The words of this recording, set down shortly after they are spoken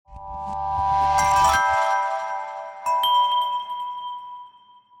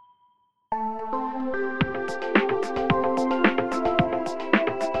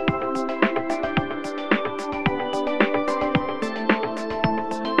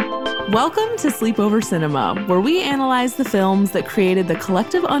Welcome to Sleepover Cinema, where we analyze the films that created the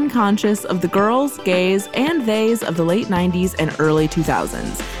collective unconscious of the girls, gays, and theys of the late 90s and early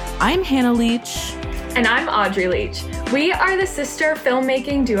 2000s. I'm Hannah Leach. And I'm Audrey Leach. We are the sister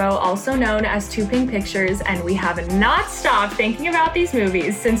filmmaking duo also known as Two Pink Pictures, and we have not stopped thinking about these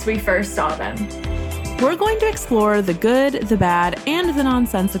movies since we first saw them. We're going to explore the good, the bad, and the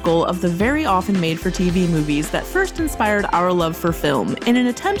nonsensical of the very often made-for-TV movies that first inspired our love for film in an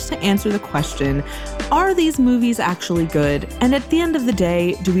attempt to answer the question, are these movies actually good? And at the end of the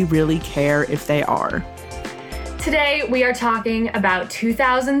day, do we really care if they are? Today, we are talking about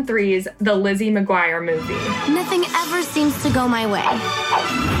 2003's The Lizzie McGuire Movie. Nothing ever seems to go my way.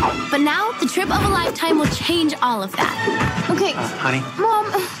 But now, the trip of a lifetime will change all of that. Okay. Honey? Mom.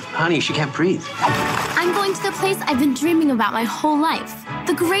 Honey, she can't breathe. I'm going to the place I've been dreaming about my whole life.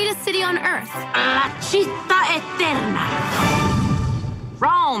 The greatest city on earth. La città eterna.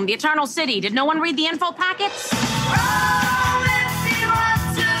 Rome, the eternal city. Did no one read the info packets?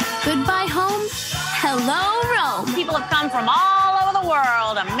 Goodbye, home. Hello, Rome. People have come from all over the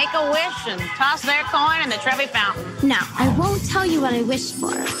world to make a wish and toss their coin in the Trevi Fountain. Now, I won't tell you what I wished for.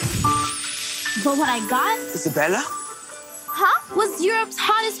 But what I got? Isabella? Huh? Was Europe's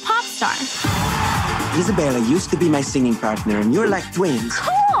hottest pop star. Isabella used to be my singing partner, and you're like twins.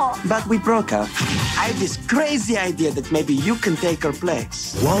 Cool! But we broke up. I have this crazy idea that maybe you can take her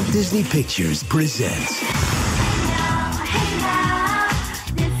place. Walt Disney Pictures presents.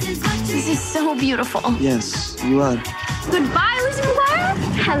 This is so beautiful. Yes, you are. Goodbye, Lizzie McGuire.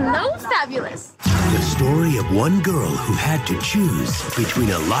 Hello, fabulous. The story of one girl who had to choose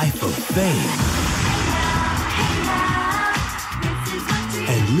between a life of fame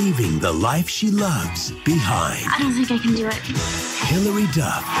and leaving the life she loves behind. I don't think I can do it. Hilary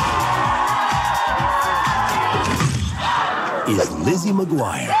Duff is Lizzie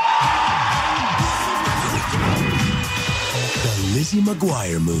McGuire. The Lizzie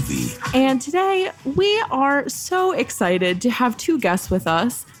McGuire Movie. And today, we are so excited to have two guests with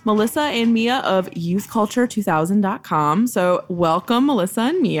us, Melissa and Mia of YouthCulture2000.com. So welcome, Melissa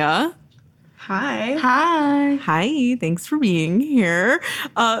and Mia. Hi. Hi. Hi, thanks for being here.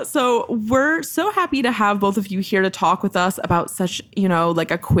 So we're so happy to have both of you here to talk with us about such,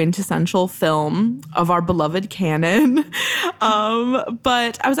 like a quintessential film of our beloved canon.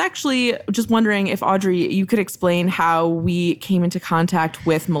 But I was actually just wondering if, Audrey, you could explain how we came into contact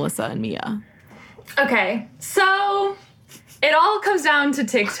with Melissa and Mia. Okay, so it all comes down to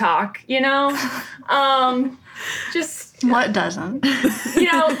TikTok, What doesn't?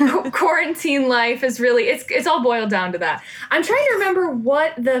 Quarantine life is really, it's all boiled down to that. I'm trying to remember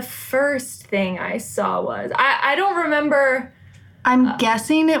what the first thing I saw was. I don't remember. I'm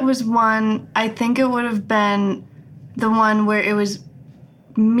guessing it was one, I think it would have been the one where it was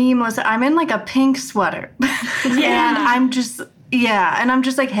me, Melissa. I'm in like a pink sweater. Yeah. And I'm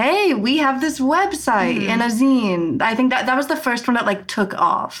just like, hey, we have this website and a zine. I think that was the first one that like took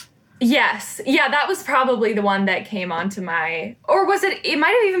off. Yes. Yeah, that was probably the one that came onto or was it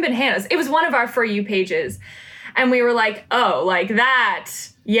might have even been Hannah's. It was one of our For You pages. And we were like, oh, like that.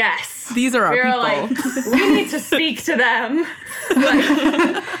 Yes. These are our people. Like, we need to speak to them.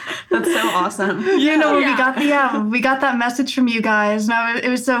 That's so awesome. We got that message from you guys. And it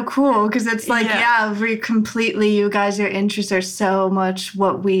was so cool because it's like, you guys, your interests are so much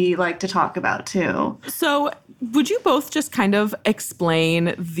what we like to talk about too. So would you both just kind of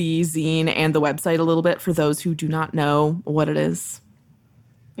explain the zine and the website a little bit for those who do not know what it is?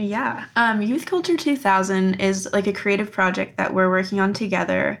 Yeah. Youth Culture 2000 is like a creative project that we're working on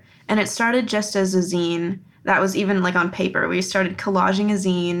together. And it started just as a zine that was even like on paper. We started collaging a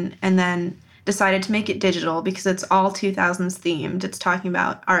zine and then decided to make it digital because it's all 2000s themed. It's talking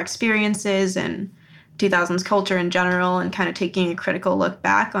about our experiences and 2000s culture in general and kind of taking a critical look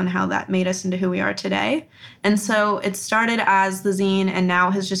back on how that made us into who we are today. And so it started as the zine and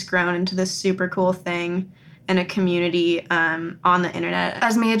now has just grown into this super cool thing and a community on the internet.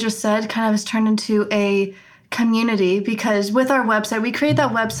 As Mia just said, kind of has turned into a community because with our website, we created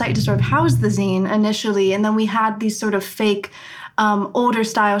that website to sort of house the zine initially, and then we had these sort of fake older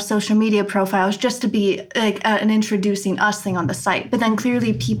style social media profiles just to be like an introducing us thing on the site. But then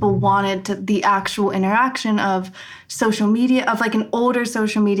clearly people wanted the actual interaction of social media, of like an older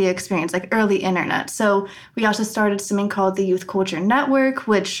social media experience, like early internet. So we also started something called the Youth Culture Network,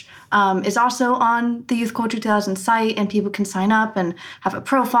 which is also on the Youth Culture 2000 site, and people can sign up and have a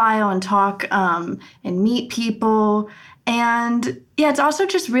profile and talk and meet people. And yeah, it's also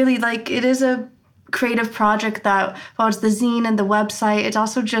just really like, it is a creative project that, while it's the zine and the website, it's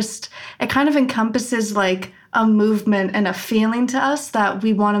also just, it kind of encompasses like a movement and a feeling to us that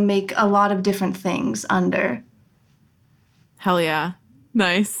we want to make a lot of different things under. Hell yeah.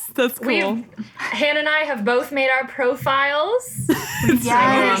 Nice. That's cool. Hannah and I have both made our profiles.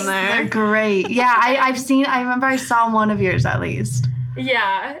 Yes, they're great. Yeah, I remember I saw one of yours at least.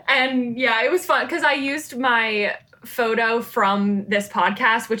 Yeah, and yeah, it was fun because I used my photo from this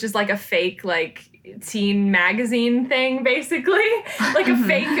podcast, which is like a fake like teen magazine thing, basically, like a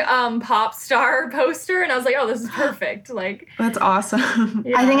fake pop star poster, and I was like, oh, this is perfect. Like, that's awesome.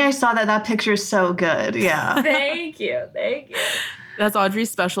 Yeah. I think I saw that picture is so good. Yeah. Thank you. That's Audrey's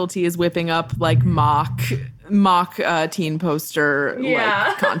specialty, is whipping up like mock teen poster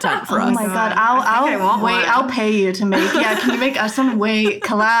like content for us. Oh my god, I'll pay you to make. Yeah, can you make us one? Wait,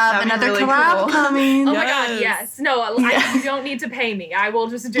 collab, another really collab cool. Coming. Oh my god, yes. No, you don't need to pay me. I will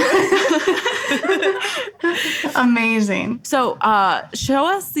just do it. Amazing. So, show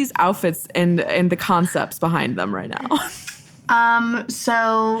us these outfits and the concepts behind them right now.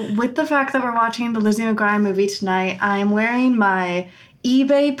 So with the fact that we're watching the Lizzie McGuire movie tonight, I'm wearing my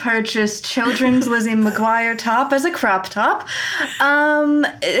eBay purchased children's Lizzie McGuire top as a crop top.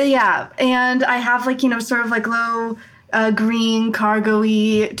 Yeah, and I have like, sort of like low green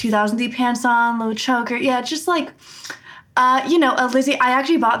cargo-y 2000D pants on, low choker. Yeah, just like, a Lizzie. I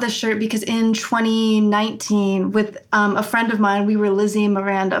actually bought this shirt because in 2019 with a friend of mine, we were Lizzie and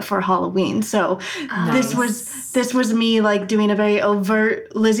Miranda for Halloween. So this was me like doing a very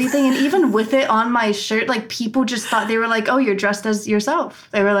overt Lizzie thing. And even with it on my shirt, like people just thought, they were like, oh, you're dressed as yourself.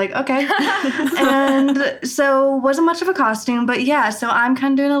 They were like, okay. And so wasn't much of a costume, but yeah, so I'm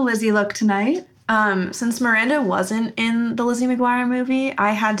kind of doing a Lizzie look tonight. Since Miranda wasn't in the Lizzie McGuire movie,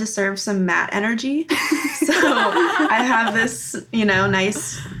 I had to serve some Matt energy. So I have this,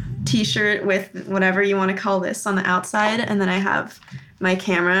 nice t-shirt with whatever you want to call this on the outside. And then I have my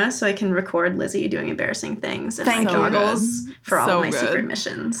camera so I can record Lizzie doing embarrassing things and goggles for all of my secret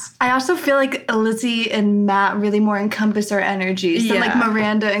missions. I also feel like Lizzie and Matt really more encompass our energies than like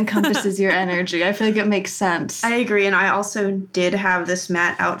Miranda encompasses your energy. I feel like it makes sense. I agree, and I also did have this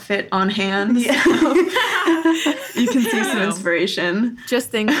Matt outfit on hand. Yeah. So you can see some inspiration. Just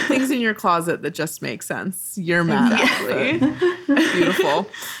things in your closet that just make sense. Your Matt outfit. Beautiful.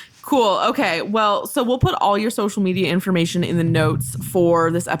 Cool. Okay. Well, so we'll put all your social media information in the notes for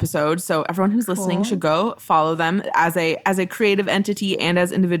this episode. So everyone who's listening should go follow them as a creative entity and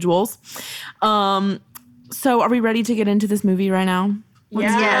as individuals. So are we ready to get into this movie right now?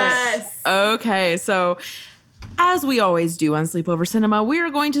 Yes. Okay. So as we always do on Sleepover Cinema, we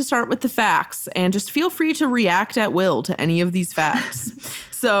are going to start with the facts, and just feel free to react at will to any of these facts.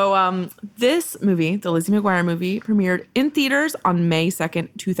 So this movie, the Lizzie McGuire movie, premiered in theaters on May 2nd,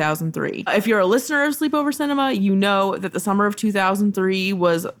 2003. If you're a listener of Sleepover Cinema, you know that the summer of 2003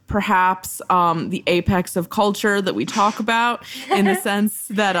 was perhaps the apex of culture that we talk about, in the sense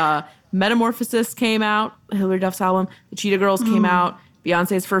that Metamorphosis came out, Hilary Duff's album, the Cheetah Girls came out,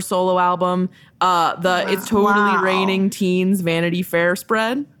 Beyonce's first solo album, It's Totally Raining Teens Vanity Fair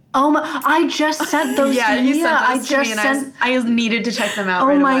spread. Oh my! I just sent those. Yeah, you sent those to me, and I needed to check them out.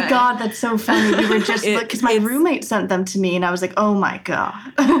 Oh my god, that's so funny. We were just because my roommate sent them to me, and I was like, oh my god.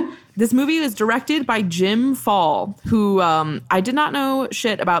 This movie was directed by Jim Fall, who I did not know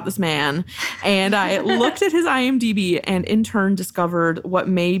shit about this man, and I looked at his IMDb and in turn discovered what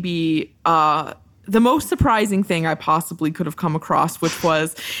may be the most surprising thing I possibly could have come across, which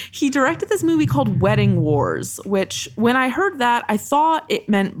was he directed this movie called Wedding Wars, which when I heard that, I thought it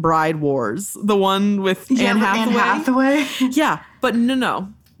meant Bride Wars, the one with Anne Hathaway. Yeah, but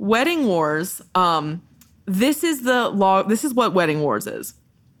no. Wedding Wars, this is what Wedding Wars is.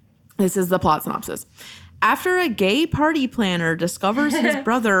 This is the plot synopsis. After a gay party planner discovers his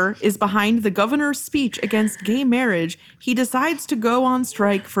brother is behind the governor's speech against gay marriage, he decides to go on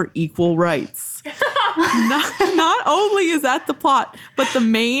strike for equal rights. Not only is that the plot, but the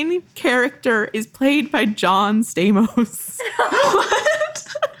main character is played by John Stamos. What?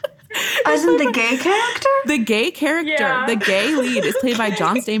 As in the gay character? The gay character, the gay lead is played by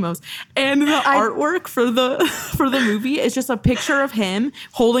John Stamos. And the artwork for the movie is just a picture of him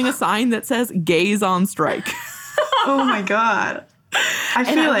holding a sign that says gays on strike. Oh my God. I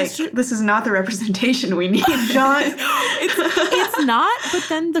feel like this is not the representation we need, John. It's not, but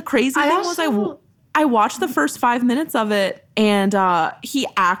then the crazy thing was I watched the first 5 minutes of it, and he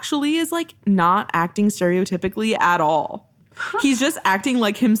actually is like not acting stereotypically at all. He's just acting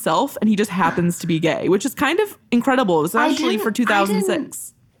like himself, and he just happens to be gay, which is kind of incredible. It was actually for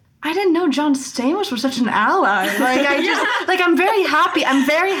 2006. I didn't know John Stamos was such an ally. Like I just like I'm very happy. I'm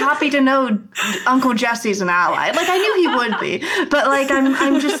very happy to know Uncle Jesse's an ally. Like I knew he would be, but like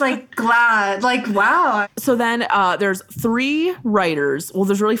I'm just like glad. Like wow. So then there's 3 writers. Well,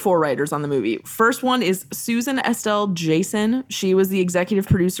 there's really 4 writers on the movie. First one is Susan Estelle Jason. She was the executive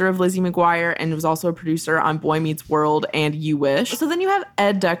producer of Lizzie McGuire and was also a producer on Boy Meets World and You Wish. So then you have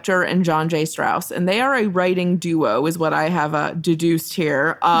Ed Decter and John J. Strauss, and they are a writing duo, is what I have deduced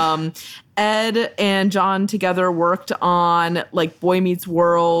here. Ed and John together worked on like Boy Meets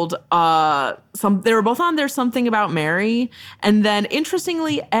World. They were both on There's Something About Mary. And then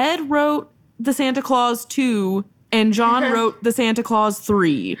interestingly, Ed wrote The Santa Claus 2 and John wrote The Santa Claus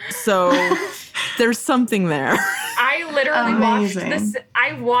 3. So there's something there. I literally Amazing. watched this.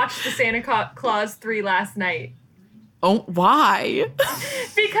 I watched The Santa Claus 3 last night. Oh, why?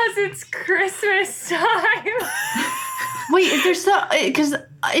 Because it's Christmas time. Wait, is there so? Because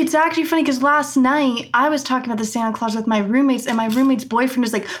it's actually funny. Because last night I was talking about the Santa Claus with my roommates, and my roommate's boyfriend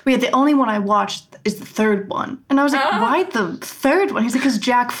is like, "Wait, the only one I watched is the 3rd one," and I was like, "Why the 3rd one?" He's like, "Because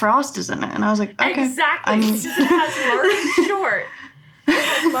Jack Frost is in it," and I was like, "Okay." Exactly. Because it has Martin Short. It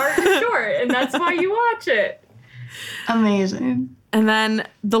has Martin Short, and that's why you watch it. Amazing. And then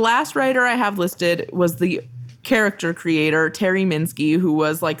the last writer I have listed was the character creator, Terry Minsky, who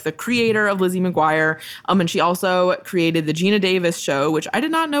was like the creator of Lizzie McGuire. And she also created the Gina Davis show, which I did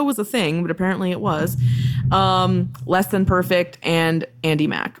not know was a thing, but apparently it was. Less Than Perfect and Andy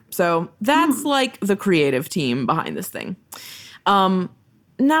Mack. So that's like the creative team behind this thing.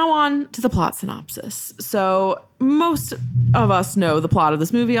 Now on to the plot synopsis. So most of us know the plot of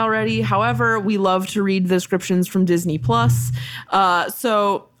this movie already. However, we love to read the descriptions from Disney Plus.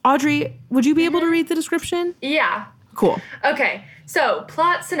 So Audrey, would you be able to read the description? Yeah. Cool. Okay, so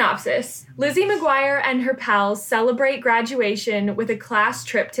plot synopsis. Lizzie McGuire and her pals celebrate graduation with a class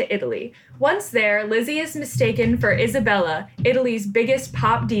trip to Italy. Once there, Lizzie is mistaken for Isabella, Italy's biggest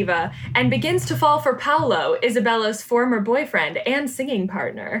pop diva, and begins to fall for Paolo, Isabella's former boyfriend and singing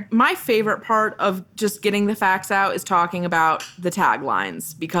partner. My favorite part of just getting the facts out is talking about the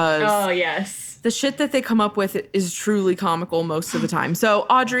taglines, because Oh, yes. the shit that they come up with is truly comical most of the time. So,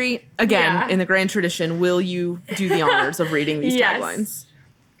 Audrey, again, Yeah. in the grand tradition, will you do the honors of reading these Yes. taglines?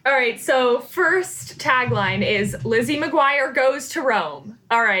 All right, so first tagline is Lizzie McGuire goes to Rome.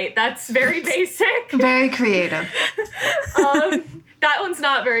 All right, that's very basic. Very creative. That one's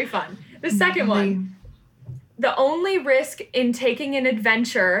not very fun. The second one. The only risk in taking an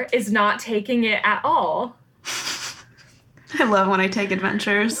adventure is not taking it at all. I love when I take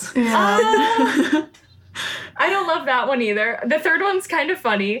adventures. Yeah. I don't love that one either. The third one's kind of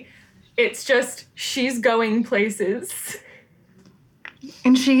funny. It's just, she's going places.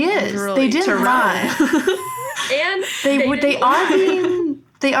 And she is. Really They didn't lie. And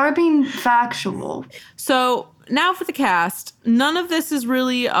They are being factual. So now for the cast. None of this is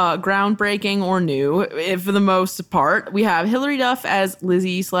really groundbreaking or new, for the most part. We have Hilary Duff as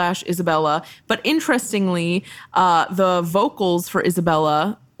Lizzie/Isabella, but interestingly, the vocals for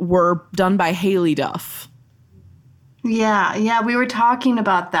Isabella were done by Haley Duff. Yeah, we were talking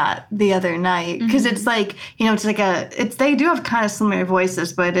about that the other night because it's like, they do have kind of similar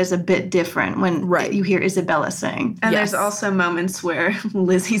voices, but it is a bit different when you hear Isabella sing. And Yes. there's also moments where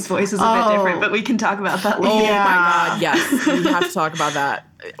Lizzie's voice is a bit different, but we can talk about that later. Oh my God, yes. We have to talk about that.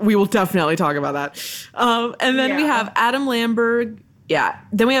 We will definitely talk about that. And then we have Adam Lamberg. Yeah.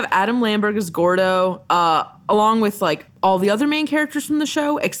 Then we have Adam Lamberg as Gordo, along with like all the other main characters from the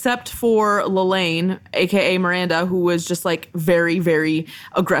show, except for Lelaine, aka Miranda, who was just like very, very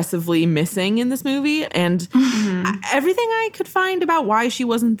aggressively missing in this movie. And everything I could find about why she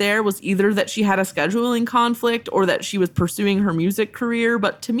wasn't there was either that she had a scheduling conflict or that she was pursuing her music career.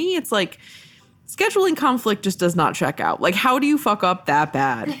 But to me, it's like, scheduling conflict just does not check out. Like, how do you fuck up that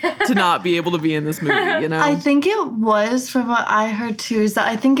bad to not be able to be in this movie, you know? I think it was, from what I heard too, is that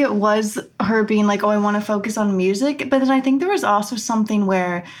I think it was her being like, oh, I want to focus on music. But then I think there was also something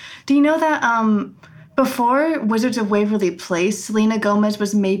where, do you know that before Wizards of Waverly Place, Selena Gomez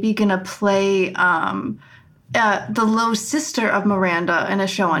was maybe going to play the little sister of Miranda in a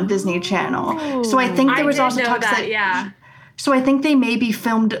show on Disney Channel. So I think there was also talks that, yeah. So I think they maybe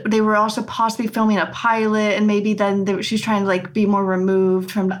they were also possibly filming a pilot, and maybe then she's trying to like be more removed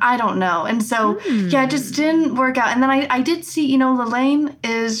from, I don't know. And so, it just didn't work out. And then I did see, Lelaine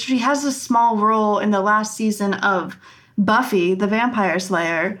she has a small role in the last season of Buffy, the Vampire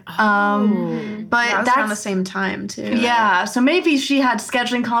Slayer. But That was that's around the same time, too. Yeah, so maybe she had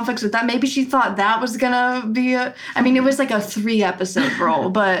scheduling conflicts with that. Maybe she thought that was gonna be it was like a 3-episode role,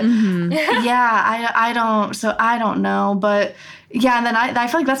 but I don't know. But Yeah, and then I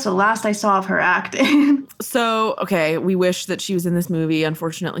feel like that's the last I saw of her acting. So, okay, we wish that she was in this movie.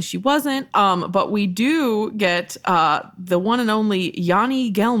 Unfortunately, she wasn't. But we do get the one and only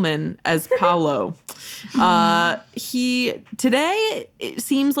Yanni Gelman as Paolo. Today, it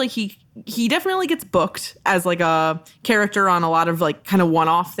seems like he definitely gets booked as like a character on a lot of like kind of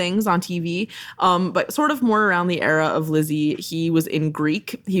one-off things on TV. But sort of more around the era of Lizzie, he was in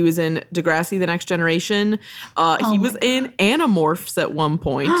Greek. He was in Degrassi: The Next Generation. He was in Animorphs at one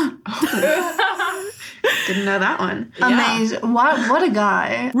point. Didn't know that one. Amazing. What a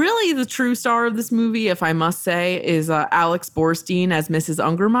guy. Really, the true star of this movie, if I must say, is Alex Borstein as Mrs.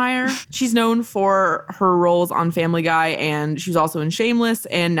 Ungermeyer. She's known for her roles on Family Guy, and she was also in Shameless,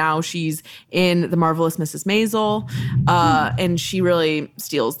 and now she's in The Marvelous Mrs. Maisel, and she really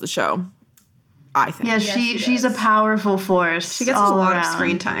steals the show, I think. Yeah, she's a powerful force. She gets a lot of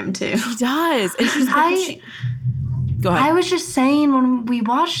screen time, too. She does. And she's Go ahead. I was just saying when we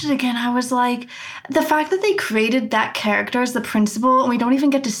watched it again, I was like, the fact that they created that character as the principal and we don't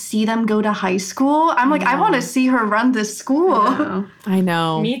even get to see them go to high school, I'm like, I want to see her run this school. I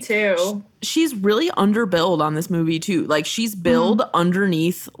know. Me too. She's really underbilled on this movie, too. Like, she's billed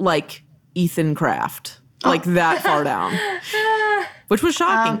underneath, like, Ethan Kraft. Like, that far down. Which was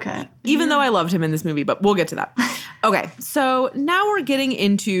shocking. Okay. Even though I loved him in this movie, but we'll get to that. Okay, so now we're getting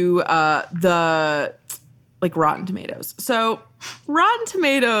into the Rotten Tomatoes. So Rotten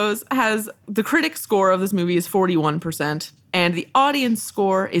Tomatoes has the critic score of this movie is 41% and the audience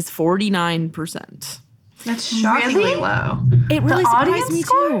score is 49%. That's shockingly low. It really surprised audience me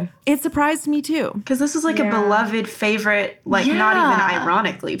score? too. It surprised me too. Because this is like a beloved favorite, not even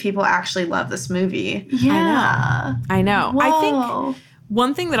ironically. People actually love this movie. Yeah. I know. Whoa. I think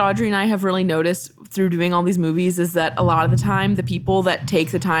one thing that Audrey and I have really noticed through doing all these movies is that a lot of the time, the people that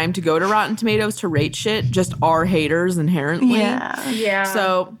take the time to go to Rotten Tomatoes to rate shit just are haters inherently. Yeah.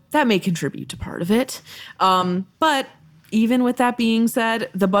 So that may contribute to part of it. But even with that being said,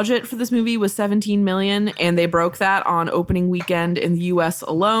 the budget for this movie was $17 million, and they broke that on opening weekend in the U.S.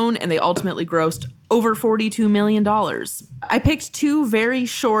 alone, and they ultimately grossed over $42 million. I picked two very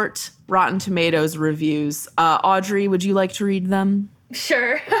short Rotten Tomatoes reviews. Audrey, would you like to read them?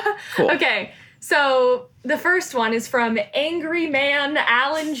 Sure. Cool. Okay. So the first one is from Angry Man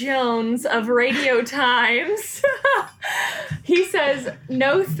Alan Jones of Radio Times. He says,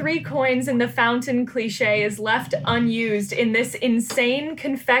 no 3 coins in the fountain cliche is left unused in this insane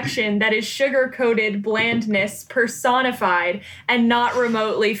confection that is sugar-coated blandness personified and not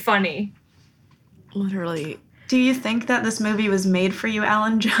remotely funny. Literally. Do you think that this movie was made for you,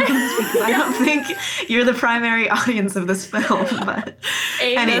 Alan Jones? Because I don't think you're the primary audience of this film. But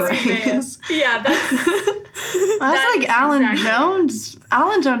anyways. Yeah, That's like Alan exactly. Jones.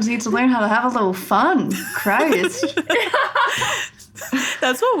 Alan Jones needs to learn how to have a little fun. Christ.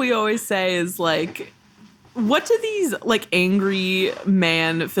 That's what we always say is like, what do these like angry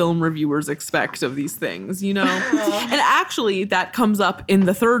man film reviewers expect of these things, you know? And actually that comes up in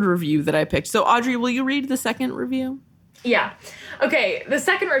the third review that I picked. So Audrey, will you read the second review? Yeah. Okay, the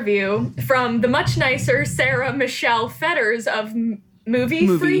second review from the much nicer Sarah Michelle Fetters of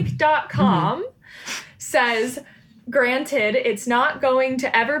MovieFreak.com says, granted, it's not going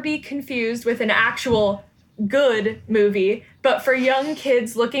to ever be confused with an actual good movie, but for young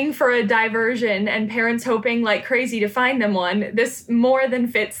kids looking for a diversion and parents hoping like crazy to find them one, this more than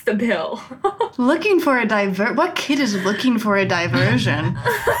fits the bill. Looking for a what kid is looking for a diversion?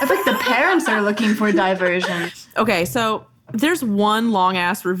 I think the parents are looking for diversion. Okay, so there's one long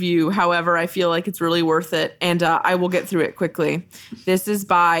ass review. However, I feel like it's really worth it, and I will get through it quickly. This is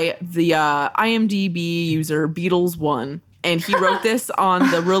by the IMDb user Beatles1. And he wrote this on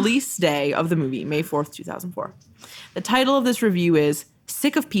the release day of the movie, May 4th, 2004. The title of this review is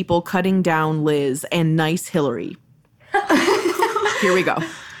Sick of People Cutting Down Liz and Nice Hillary. Here we go.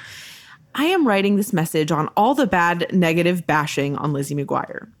 I am writing this message on all the bad negative bashing on Lizzie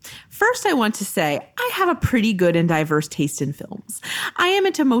McGuire. First, I want to say I have a pretty good and diverse taste in films. I am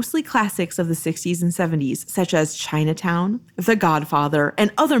into mostly classics of the 60s and 70s, such as Chinatown, The Godfather,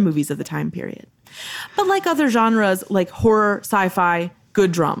 and other movies of the time period. But like other genres like horror, sci-fi,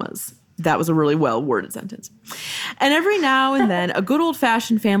 good dramas. That was a really well-worded sentence. And every now and then, a good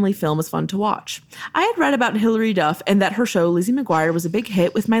old-fashioned family film is fun to watch. I had read about Hilary Duff and that her show, Lizzie McGuire, was a big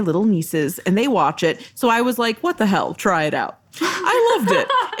hit with my little nieces, and they watch it, so I was like, what the hell, try it out. I loved it.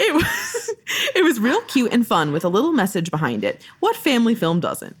 It was real cute and fun with a little message behind it. What family film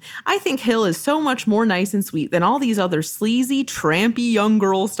doesn't? I think Hill is so much more nice and sweet than all these other sleazy, trampy young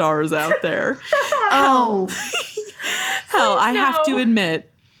girl stars out there. Oh. Hell, I have to admit,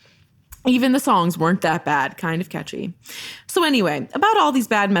 even the songs weren't that bad, kind of catchy. So anyway, about all these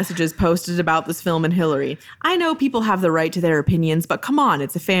bad messages posted about this film and Hillary, I know people have the right to their opinions, but come on,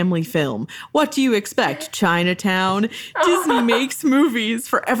 it's a family film. What do you expect, Chinatown? Disney makes movies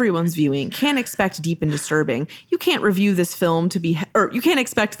for everyone's viewing. Can't expect deep and disturbing. You can't review this film to be, you can't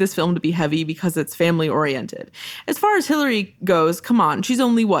expect this film to be heavy because it's family oriented. As far as Hillary goes, come on, she's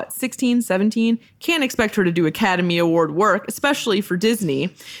only what, 16, 17? Can't expect her to do Academy Award work, especially for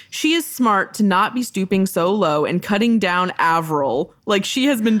Disney. She is smart to not be stooping so low and cutting down Avril like she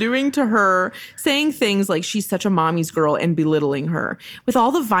has been doing to her, saying things like she's such a mommy's girl and belittling her. With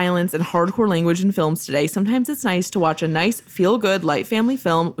all the violence and hardcore language in films today, sometimes it's nice to watch a nice, feel-good, light family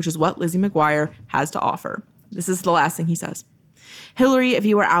film, which is what Lizzie McGuire has to offer. This is the last thing he says. Hillary, if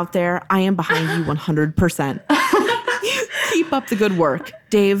you are out there, I am behind you 100%. Keep up the good work.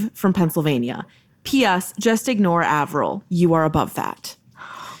 Dave from Pennsylvania. P.S. Just ignore Avril. You are above that.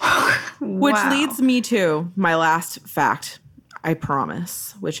 Which leads me to my last fact, I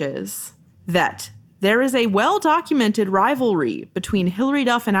promise, which is that there is a well-documented rivalry between Hilary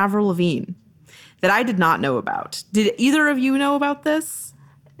Duff and Avril Lavigne that I did not know about. Did either of you know about this?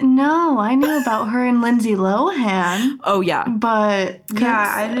 No, I knew about her and Lindsay Lohan. Oh, yeah. But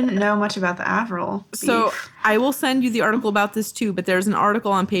yeah, I didn't know much about the Avril beef. So I will send you the article about this too, but there's an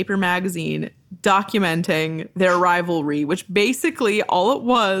article on Paper Magazine documenting their rivalry, which basically all it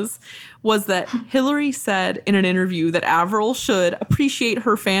was that Hillary said in an interview that Avril should appreciate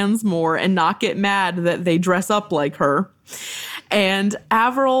her fans more and not get mad that they dress up like her. And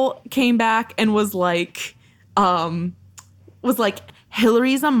Avril came back and was like,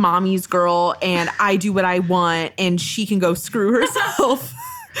 Hillary's a mommy's girl and I do what I want and she can go screw herself.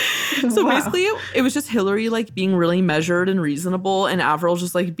 So basically it was just Hillary like being really measured and reasonable and Avril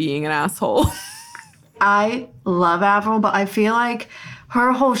just like being an asshole. I love Avril, but I feel like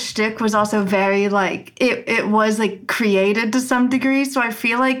her whole shtick was also very like it was like created to some degree. So I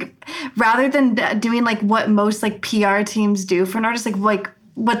feel like rather than doing like what most like PR teams do for an artist, like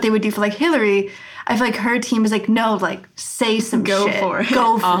what they would do for like Hillary, I feel like her team is like, no, like say some Go shit. for it.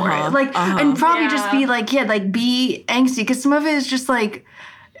 Go for it. Like and probably just be like, yeah, like be angsty. Because some of it is just like,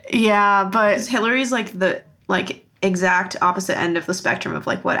 yeah, but Hillary's like the like exact opposite end of the spectrum of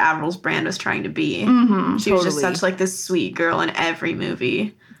like what Avril's brand was trying to be. Mm-hmm, she was just such like this sweet girl in every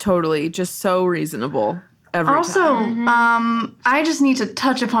movie. Totally. Just so reasonable. Every also, time. I just need to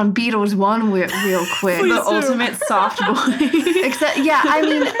touch upon Beatles 1 real quick. The ultimate soft boy. Except, yeah, I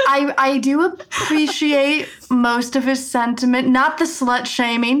mean, I do appreciate most of his sentiment. Not the slut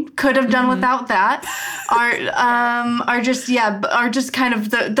shaming. Could have done without that. Are just kind of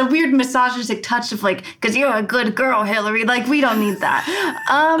the weird misogynistic touch of like, because you're a good girl, Hillary. Like, we don't need that.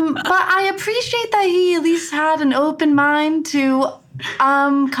 But I appreciate that he at least had an open mind to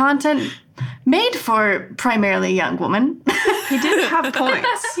content made for primarily young women. He did have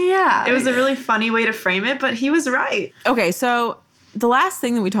points. Yeah. It was a really funny way to frame it, but he was right. Okay, so the last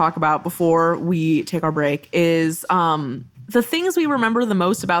thing that we talk about before we take our break is the things we remember the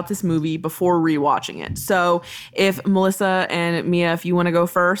most about this movie before rewatching it. So if Melissa and Mia, if you want to go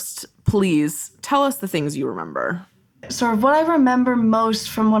first, please tell us the things you remember. Sort of what I remember most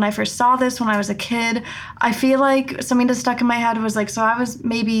from when I first saw this when I was a kid, I feel like something that stuck in my head was like, so I was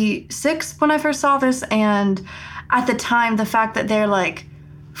maybe 6 when I first saw this, and at the time, the fact that they're like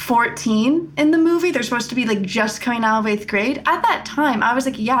 14 in the movie, they're supposed to be like just coming out of 8th grade. At that time, I was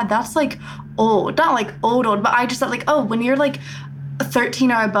like, yeah, that's like old. Not like old, but I just thought like, oh, when you're like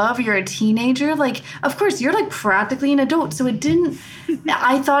 13 or above, you're a teenager, like of course you're like practically an adult. So it didn't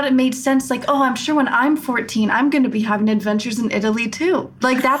I thought it made sense like, oh, I'm sure when I'm 14 I'm going to be having adventures in Italy too.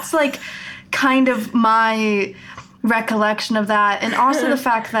 Like that's like kind of my recollection of that. And also the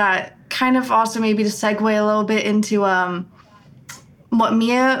fact that kind of also maybe to segue a little bit into what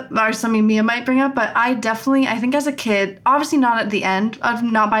Mia or something Mia might bring up, but I think as a kid, obviously not by the end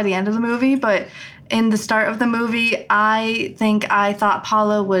of the movie, but in the start of the movie, I think I thought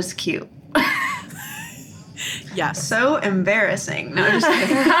Paolo was cute. Yeah. So embarrassing. No, just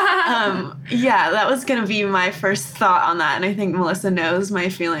kidding. Yeah, that was going to be my first thought on that, and I think Melissa knows my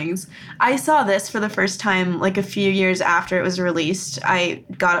feelings. I saw this for the first time like a few years after it was released. I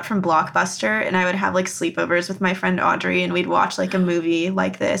got it from Blockbuster, and I would have like sleepovers with my friend Audrey, and we'd watch like a movie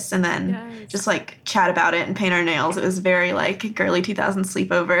like this, and then just like chat about it and paint our nails. It was very like girly 2000s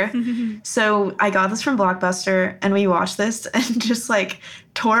sleepover. So I got this from Blockbuster, and we watched this, and just like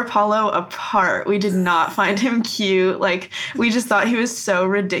tore Paulo apart. We did not find him cute. Like, we just thought he was so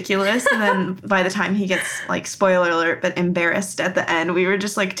ridiculous. And then by the time he gets, like, spoiler alert, but embarrassed at the end, we were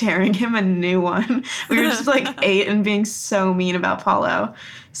just, like, tearing him a new one. We were just, like, 8 and being so mean about Paulo.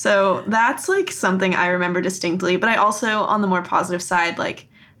 So that's, like, something I remember distinctly. But I also, on the more positive side, like,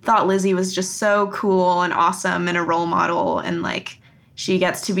 thought Lizzie was just so cool and awesome and a role model. And, like, she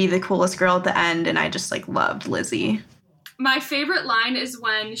gets to be the coolest girl at the end. And I just, like, loved Lizzie. My favorite line is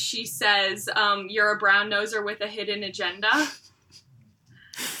when she says, you're a brown noser with a hidden agenda.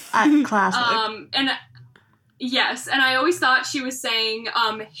 Classic. And yes, and I always thought she was saying,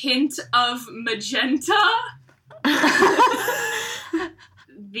 hint of magenta.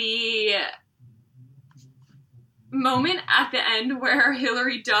 The moment at the end where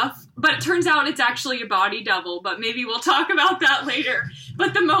Hilary Duff, but it turns out it's actually a body double, but maybe we'll talk about that later.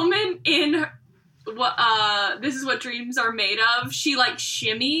 But the moment in This Is What Dreams Are Made Of, she like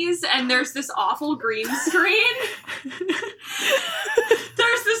shimmies and there's this awful green screen.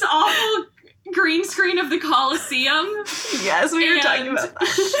 There's this awful green screen of the Coliseum. Yes, we were talking about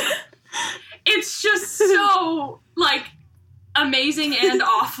that. It's just so like amazing and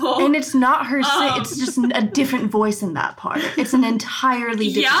awful. And it's not her it's just a different voice in that part. It's an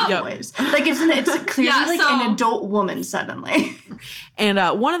entirely different voice. Like it's clearly an adult woman suddenly. And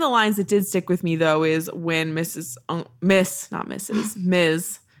one of the lines that did stick with me though is when Ms.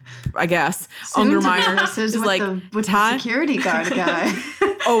 I guess Ungermeyer is like with the security guard guy.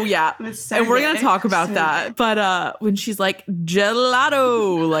 Oh yeah, and we're gonna talk about that. But when she's like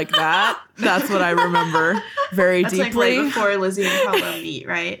gelato like that, that's what I remember very that's deeply. Like right before Lizzie and Paulo meet,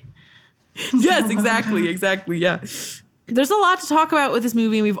 right? Yes, exactly. Yeah. There's a lot to talk about with this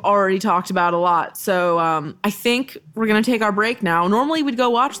movie, and we've already talked about a lot. So I think we're going to take our break now. Normally, we'd go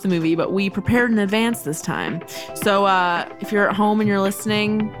watch the movie, but we prepared in advance this time. So if you're at home and you're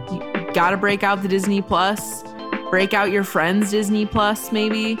listening, you got to break out the Disney Plus, break out your friend's Disney Plus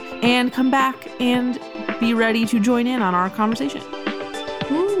maybe, and come back and be ready to join in on our conversation.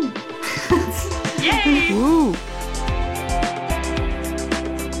 Woo. Yay! Woo.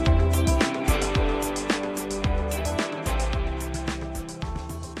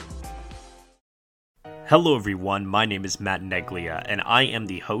 Hello everyone, my name is Matt Neglia, and I am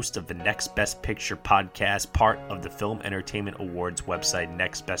the host of the Next Best Picture podcast, part of the Film Entertainment Awards website,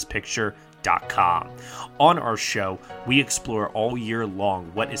 nextbestpicture.com. On our show, we explore all year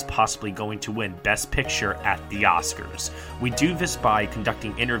long what is possibly going to win Best Picture at the Oscars. We do this by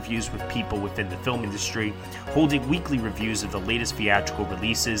conducting interviews with people within the film industry, holding weekly reviews of the latest theatrical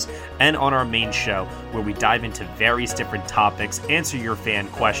releases, and on our main show, where we dive into various different topics, answer your fan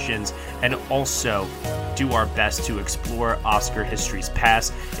questions, and also do our best to explore Oscar history's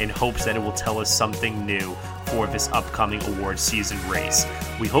past in hopes that it will tell us something new for this upcoming award season race.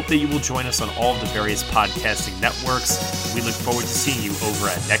 We hope that you will join us on all of the various podcasting networks. We look forward to seeing you over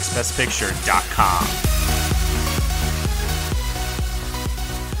at nextbestpicture.com.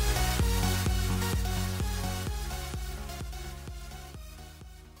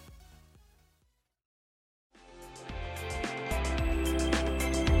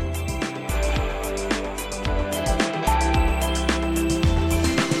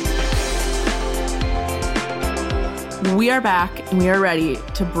 We are back and we are ready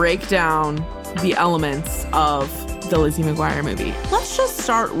to break down the elements of the Lizzie McGuire movie. Let's just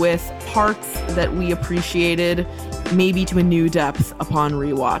start with parts that we appreciated, maybe to a new depth upon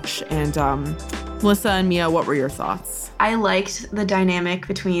rewatch. And Melissa and Mia, what were your thoughts? I liked the dynamic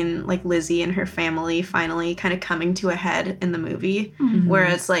between like Lizzie and her family finally kind of coming to a head in the movie,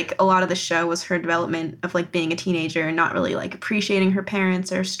 whereas like a lot of the show was her development of like being a teenager and not really like appreciating her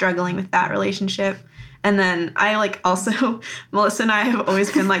parents or struggling with that relationship. And then I like also, Melissa and I have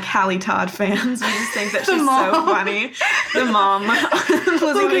always been like Hallie Todd fans. We just think that she's so funny. The mom.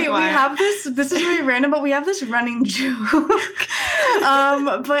 Okay, we have this is really random, but we have this running joke.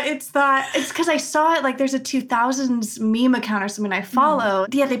 But it's because I saw it, like there's a 2000s meme account or something I follow.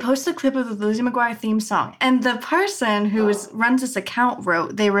 Yeah, they posted a clip of the Lizzie McGuire theme song. And the person who runs this account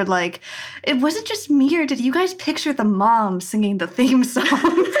wrote, they were like, it wasn't just me, or did you guys picture the mom singing the theme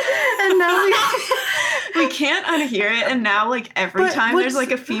song? And now we can't unhear it, and now like every time there's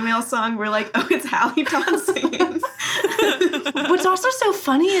like a female song, we're like, oh, it's Hallie Todd singing. What's also so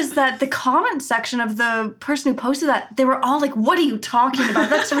funny is that the comment section of the person who posted that, they were all like, what are you talking about?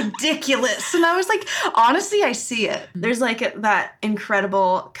 That's ridiculous. And I was like, honestly, I see it. There's like that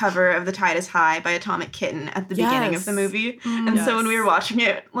incredible cover of The Tide is High by Atomic Kitten at the beginning of the movie. And so when we were watching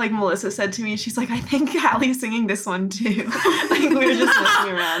it, like Melissa said to me, she's like, I think Hallie's singing this one too. Like we were just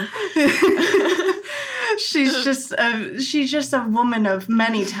messing around. she's just a woman of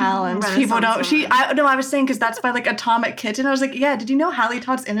many talents. People don't. I was saying because that's by like Atomic Kitten. I was like, yeah. Did you know Hallie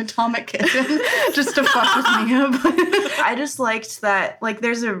Todd's in Atomic Kitten? Just to fuck with me. I just liked that. Like,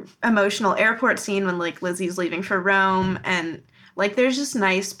 there's a emotional airport scene when like Lizzie's leaving for Rome, and like there's just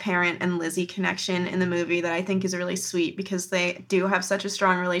nice parent and Lizzie connection in the movie that I think is really sweet because they do have such a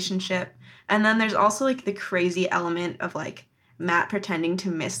strong relationship. And then there's also like the crazy element of like Matt pretending to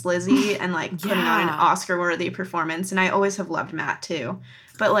miss Lizzie and like putting on an Oscar-worthy performance. And I always have loved Matt too.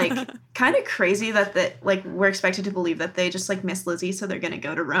 But like kind of crazy that like we're expected to believe that they just like miss Lizzie, so they're gonna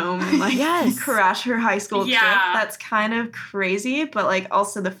go to Rome and like crash her high school trip. That's kind of crazy, but like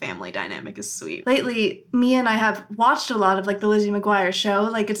also the family dynamic is sweet. Lately, Mia and I have watched a lot of like the Lizzie McGuire show.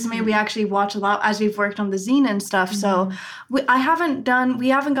 Like it's something we actually watch a lot as we've worked on the zine and stuff. So we haven't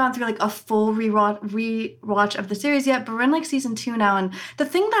gone through like a full rewatch of the series yet, but we're in like season 2 now. And the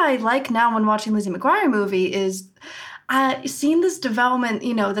thing that I like now when watching Lizzie McGuire movie is seeing this development,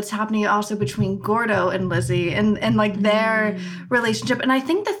 you know, that's happening also between Gordo and Lizzie and like their relationship. And I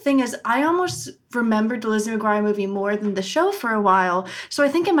think the thing is, I almost remembered the Lizzie McGuire movie more than the show for a while. So I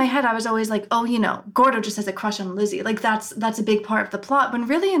think in my head, I was always like, oh, you know, Gordo just has a crush on Lizzie. Like that's a big part of the plot. When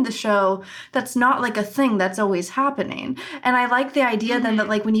really in the show, that's not like a thing that's always happening. And I like the idea then that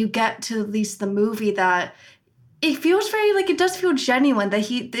like when you get to at least the movie that it feels very, like, it does feel genuine that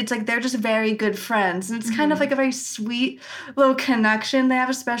it's like they're just very good friends. And it's kind of like a very sweet little connection they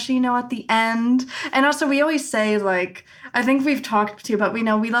have, especially, you know, at the end. And also, we always say, like, I think we've talked to you about,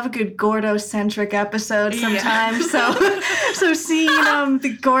 we love a good Gordo-centric episode sometimes. So seeing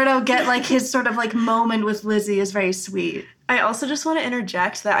the Gordo get, like, his sort of, like, moment with Lizzie is very sweet. I also just want to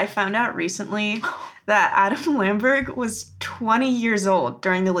interject that I found out recently that Adam Lambert was 20 years old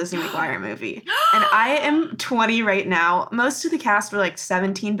during the Lizzie McGuire movie. And I am 20 right now. Most of the cast were like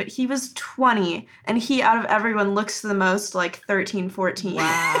 17, but he was 20. And he, out of everyone, looks the most like 13, 14.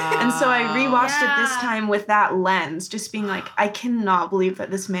 Wow. And so I rewatched it this time with that lens, just being like, I cannot believe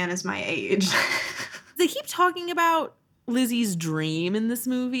that this man is my age. They keep talking about Lizzie's dream in this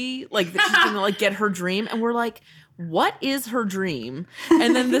movie, like that she's gonna like get her dream, and we're like, what is her dream?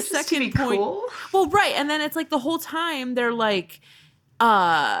 And then the second point, cool. Well, right, and then it's like the whole time they're like,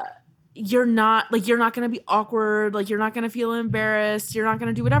 you're not gonna be awkward, like you're not gonna feel embarrassed, you're not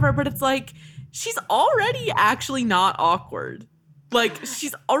gonna do whatever. But it's like she's already actually not awkward, like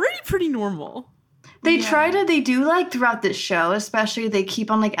she's already pretty normal. They do like throughout this show, especially they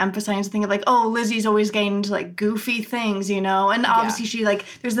keep on like emphasizing something of like, oh, Lizzie's always getting into like goofy things, you know? And obviously she like,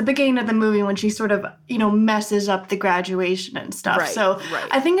 there's the beginning of the movie when she sort of, you know, messes up the graduation and stuff. Right, so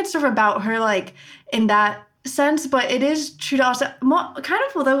I think it's sort of about her like in that sense, but it is true to also, kind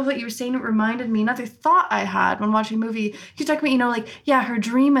of although what you were saying, it reminded me another thought I had when watching the movie. You talk about, you know, like, yeah, her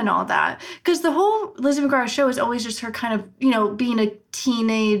dream and all that. Because the whole Lizzie McGuire show is always just her kind of, you know, being a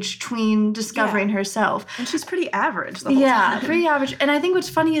teenage tween discovering herself. And she's pretty average the whole time. Pretty average. And I think what's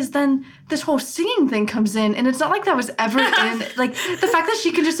funny is then this whole singing thing comes in, and it's not like that was ever in, like, the fact that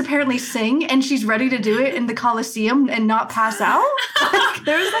she can just apparently sing and she's ready to do it in the Coliseum and not pass out. Like,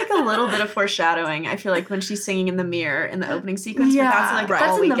 there's like a little bit of foreshadowing, I feel like, when she's singing in the mirror in the opening sequence. Yeah, but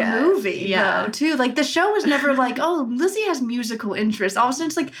that's in the movie, though, too. Like, the show was never like, oh, Lizzie has musical interests. All of a sudden,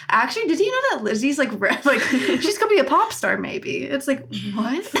 it's like, actually, did you know that Lizzie's like she's gonna be a pop star, maybe? It's like,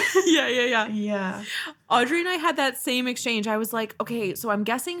 what? Yeah. Audrey and I had that same exchange. I was like, okay, so I'm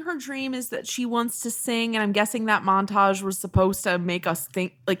guessing her dream is that she wants to sing, and I'm guessing that montage was supposed to make us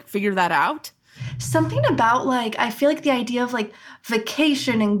think, like, figure that out. Something about, like, I feel like the idea of, like,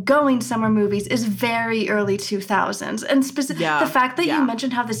 vacation and going somewhere movies is very early 2000s. And the fact that you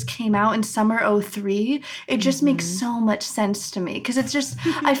mentioned how this came out in summer 2003, it just makes so much sense to me. Because it's just,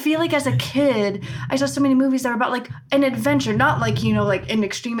 I feel like as a kid, I saw so many movies that were about, like, an adventure. Not, like, you know, like, an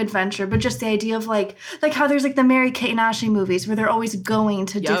extreme adventure, but just the idea of, like how there's, like, the Mary-Kate and Ashley movies where they're always going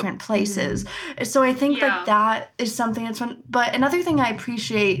to different places. So I think, like, that is something that's fun. But another thing I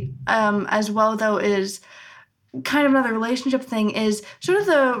appreciate as well, though, is kind of another relationship thing is sort of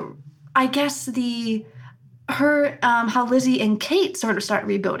how Lizzie and Kate sort of start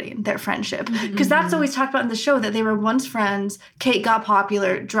rebuilding their friendship. Because that's always talked about in the show, that they were once friends. Kate got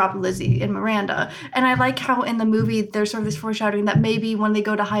popular, dropped Lizzie and Miranda. And I like how in the movie there's sort of this foreshadowing that maybe when they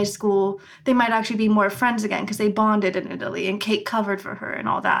go to high school, they might actually be more friends again because they bonded in Italy and Kate covered for her. and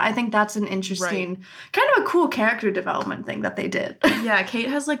all that. I think that's an interesting, kind of a cool character development thing that they did. Yeah, Kate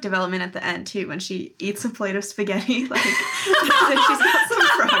has like development at the end too when she eats a plate of spaghetti. Like, then she's got some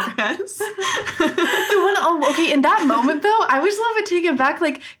progress. Okay, in that moment though, I was a little bit taken back,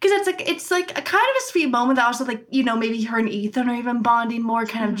 like, because it's like a kind of a sweet moment that also, like, you know, maybe her and Ethan are even bonding more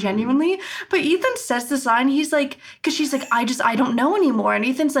kind of genuinely. But Ethan says this line, he's like, because she's like, I don't know anymore, and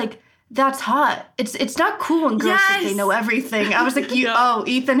Ethan's like, that's hot. It's not cool when girls think they know everything. I was like,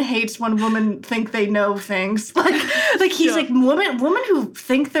 Ethan hates when women think they know things. Like he's like, women who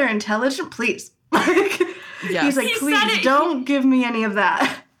think they're intelligent, please. He's like, please don't give me any of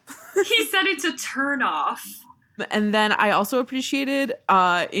that. He said it's a turn off. And then I also appreciated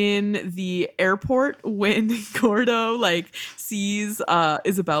in the airport when Gordo like sees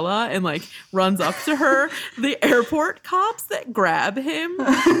Isabella and like runs up to her, the airport cops that grab him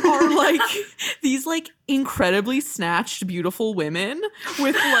are like these like incredibly snatched, beautiful women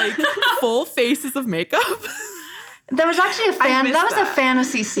with like full faces of makeup. There was actually a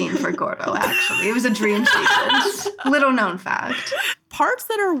fantasy scene for Gordo, actually. It was a dream sequence. Little known fact. Parts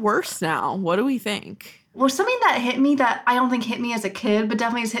that are worse now. What do we think? Well, something that hit me that I don't think hit me as a kid, but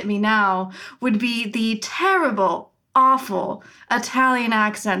definitely has hit me now, would be the terrible, awful Italian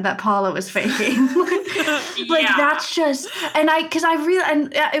accent that Paula was faking. That's just, and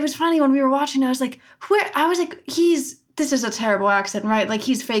it was funny when we were watching, I was like, this is a terrible accent, right? Like,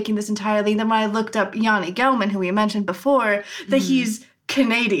 he's faking this entirely. Then when I looked up Yanni Gelman, who we mentioned before, that he's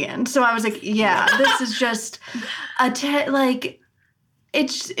Canadian. So I was like, this is just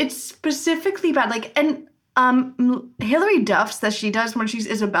it's specifically bad. Like, and Hilary Duff's that she does when she's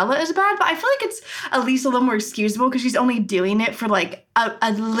Isabella is bad, but I feel like it's at least a little more excusable because she's only doing it for like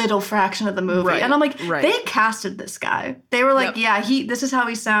a little fraction of the movie. Right, and I'm like, they casted this guy. They were like, this is how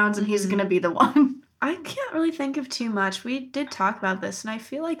he sounds and he's gonna be the one. I can't really think of too much. We did talk about this, and I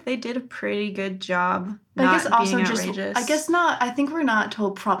feel like they did a pretty good job. I think we're not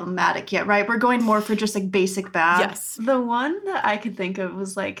told problematic yet, right? We're going more for just like basic bad. Yes. The one that I could think of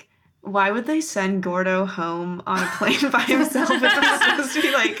was like, why would they send Gordo home on a plane by himself if he's supposed to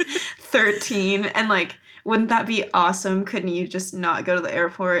be like 13? And like, wouldn't that be awesome? Couldn't you just not go to the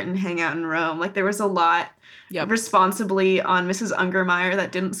airport and hang out in Rome? Like, there was a lot responsibly on Mrs. Ungermeyer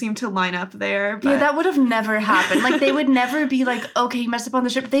that didn't seem to line up there. But... Yeah, that would have never happened. Like, they would never be like, okay, you messed up on the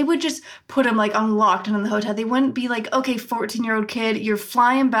ship. They would just put him like on lockdown in the hotel. They wouldn't be like, okay, 14-year-old kid, you're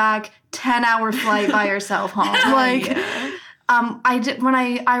flying back, 10-hour flight by yourself home. I did when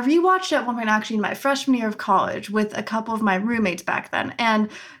I rewatched it at one point, actually in my freshman year of college with a couple of my roommates back then, and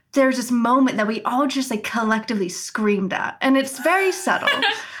there's this moment that we all just like collectively screamed at, and it's very subtle.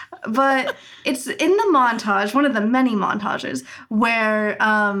 But it's in the montage, one of the many montages, where,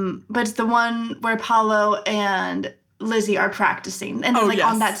 but it's the one where Paolo and Lizzie are practicing and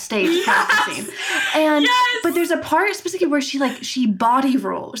on that stage practicing. And, but there's a part specifically where she body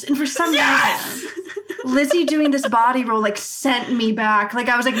rolls. And for some reason, Lizzie doing this body roll, like, sent me back. Like,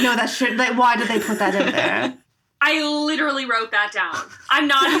 I was like, no, why did they put that in there? I literally wrote that down. I'm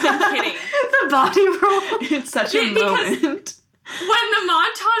not even kidding. The body roll. It's such a moment. When the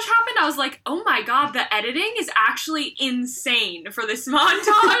montage happened, I was like, oh my god, the editing is actually insane for this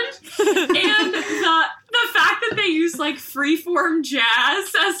montage. And the fact that they use like freeform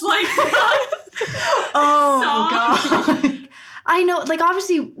jazz as like oh god. I know, like,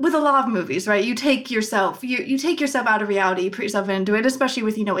 obviously with a lot of movies, right, you take yourself out of reality, you put yourself into it, especially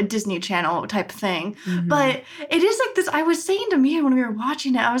with, a Disney Channel type thing. Mm-hmm. But it is like this, I was saying to Mia when we were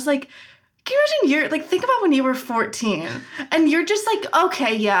watching it, I was like, can you imagine think about when you were 14 and you're just like,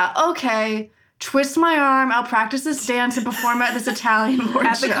 okay, twist my arm, I'll practice this dance and perform at this Italian award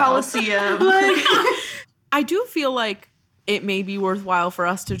at the Coliseum. I do feel like it may be worthwhile for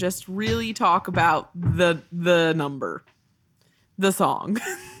us to just really talk about the number, the song.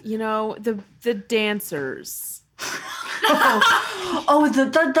 The dancers.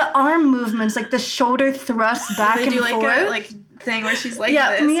 The arm movements, like the shoulder thrust back and forth. Like thing where she's like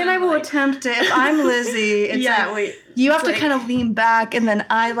this. Me and I will attempt it. If I'm Lizzie, it's you have to kind of lean back and then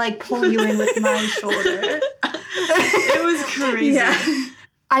I like pull you in with my shoulder. It was crazy. Yeah.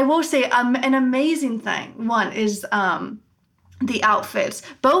 I will say an amazing thing. One is the outfits.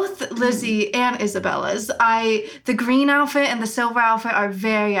 Both Lizzie and Isabella's. The green outfit and the silver outfit are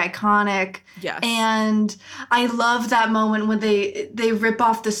very iconic. Yes. And I love that moment when they rip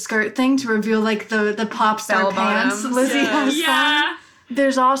off the skirt thing to reveal like the pop star pants Lizzie has on.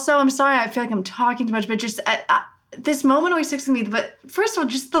 There's also, I'm sorry, I feel like I'm talking too much, but just this moment always sticks with me. But first of all,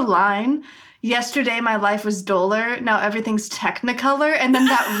 just the line, yesterday my life was duller, now everything's Technicolor, and then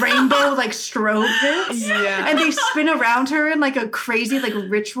that rainbow like strobe hits. Yeah. And they spin around her in like a crazy like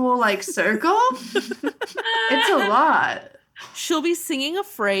ritual like circle. It's a lot. She'll be singing a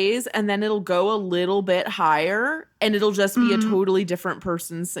phrase and then it'll go a little bit higher and it'll just be a totally different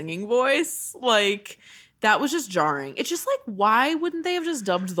person's singing voice. Like, that was just jarring. It's just like, why wouldn't they have just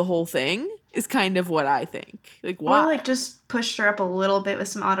dubbed the whole thing? Is kind of what I think. Like, why? Or like just pushed her up a little bit with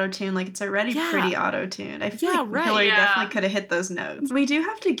some auto-tune. Like, it's already pretty auto-tuned. I feel like Hillary definitely could have hit those notes. We do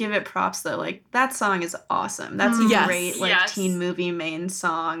have to give it props though. Like, that song is awesome. That's a great teen movie main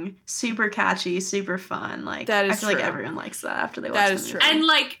song. Super catchy, super fun. Like, that is I feel like true. everyone likes that after they watch That the is movie. true. And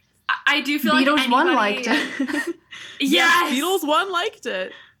like, I do feel Beatles like one anybody... liked it. Yes! Beatles 1 liked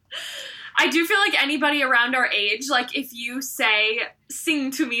it. I do feel like anybody around our age, like if you say,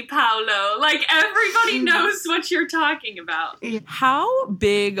 sing to me, Paolo, like everybody knows what you're talking about. How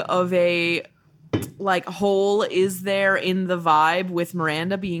big of a like hole is there in the vibe with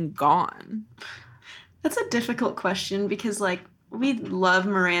Miranda being gone? That's a difficult question because, like, we love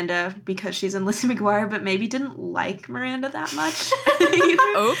Miranda because she's in Lizzie McGuire, but maybe didn't like Miranda that much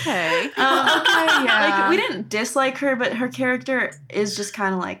either. Okay. Like, we didn't dislike her, but her character is just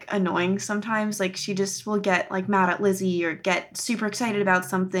kind of, like, annoying sometimes. Like, she just will get, like, mad at Lizzie or get super excited about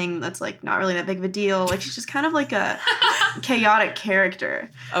something that's, like, not really that big of a deal. Like, she's just kind of like a chaotic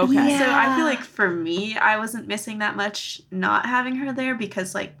character. Okay. Yeah. So I feel like for me, I wasn't missing that much not having her there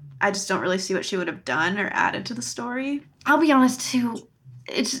because, like, I just don't really see what she would have done or added to the story. I'll be honest too,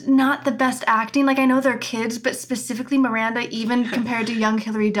 it's not the best acting. Like, I know they're kids, but specifically Miranda, even compared to young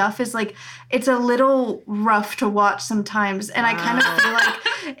Hilary Duff, is like, it's a little rough to watch sometimes. And I kind of feel like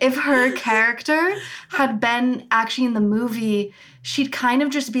if her character had been actually in the movie, she'd kind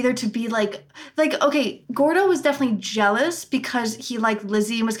of just be there to be like, okay, Gordo was definitely jealous because he liked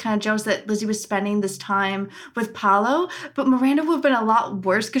Lizzie and was kind of jealous that Lizzie was spending this time with Paolo. But Miranda would have been a lot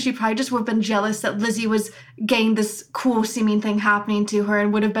worse because she probably just would have been jealous that Lizzie was getting this cool seeming thing happening to her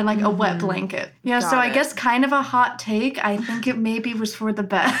and would have been like a wet blanket. Yeah, so I guess kind of a hot take. I think it maybe was for the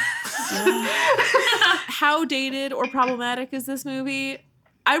best. How dated or problematic is this movie?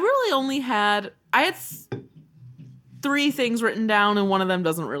 I really only had... I had 3 things written down, and one of them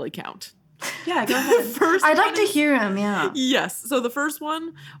doesn't really count. Yeah, go ahead. I'd like to hear him, yeah. Yes. So the first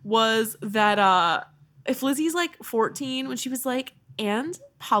one was that if Lizzie's like 14, when she was like, and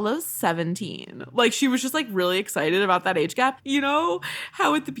Paolo's 17. Like, she was just like really excited about that age gap. You know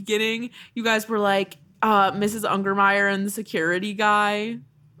how at the beginning you guys were like, Mrs. Ungermeyer and the security guy?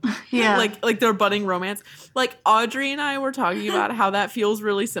 Yeah. Like their budding romance. Like, Audrey and I were talking about how that feels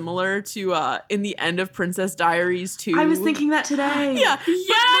really similar to in the end of Princess Diaries 2. I was thinking that today. Yeah.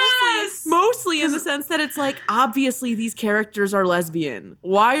 Yes! Mostly in the sense that it's like, obviously these characters are lesbian.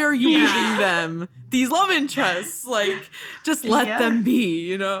 Why are you giving them these love interests? Like, just let them be,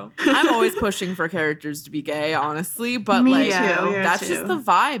 you know? I'm always pushing for characters to be gay, honestly. But Me like, too. that's just the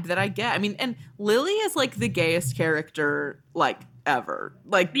vibe that I get. I mean, and Lily is like the gayest character, like, ever.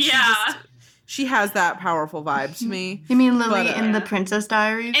 Like, she has that powerful vibe to me. You mean Lily in the Princess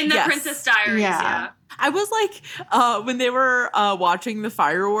Diaries? In the Princess Diaries, yeah. I was like, when they were watching the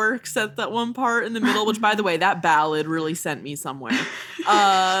fireworks at that one part in the middle, which, by the way, that ballad really sent me somewhere.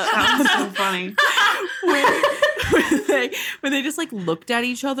 That was so funny. When they just like looked at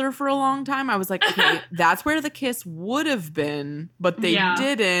each other for a long time, I was like, okay, that's where the kiss would have been, but they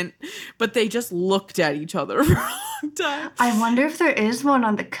didn't. But they just looked at each other for a long time. I wonder if there is one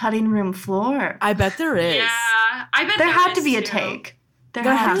on the cutting room floor. I bet there is. Yeah, I bet there had is to be a too. take. There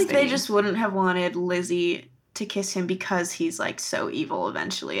I has feel to like be. they just wouldn't have wanted Lizzie to kiss him because he's like so evil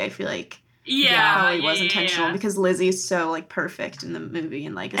eventually. I feel like probably was intentional because Lizzie's so like perfect in the movie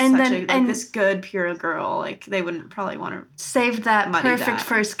and like is this good pure girl. Like they wouldn't probably want to save that perfect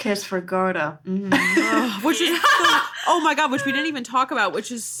first kiss for Gordo. Which is oh my god, which we didn't even talk about, which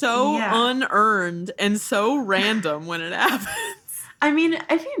is so unearned and so random when it happens. I mean,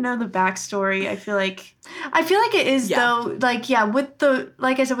 if you know the backstory, I feel like it is though. Like with the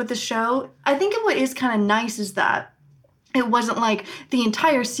like I said with the show, I think what is kind of nice is that it wasn't like the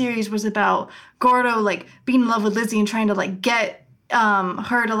entire series was about Gordo like being in love with Lizzie and trying to like get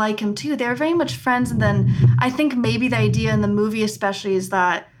her to like him too. They were very much friends, and then I think maybe the idea in the movie especially is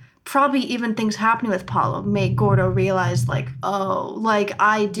that probably even things happening with Paulo made Gordo realize, like, oh, like,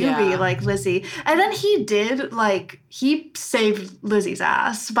 I do really like Lizzie. And then he did, like, he saved Lizzie's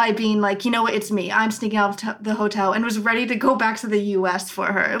ass by being like, you know what, it's me. I'm sneaking out of the hotel and was ready to go back to the U.S. for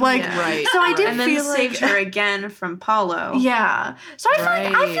her. Like, so I did and feel then saved her again from Paulo. Yeah. So I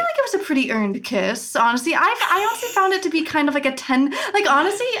feel like it was a pretty earned kiss, honestly. I honestly found it to be kind of like a 10. Like,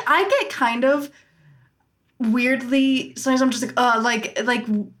 honestly, I get kind of weirdly, sometimes I'm just like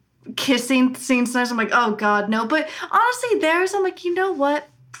kissing scenes, sometimes I'm like, oh God, no. But honestly, I'm like, you know what?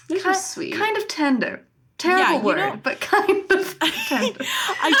 Sweet. Kind of tender. Terrible word, but kind of tender.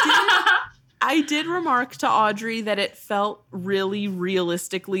 I did remark to Audrey that it felt really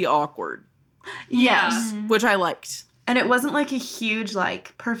realistically awkward. Yes. Which I liked. And it wasn't like a huge,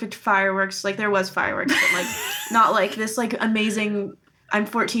 like, perfect fireworks. Like, there was fireworks, but, like, not like this, like, amazing, I'm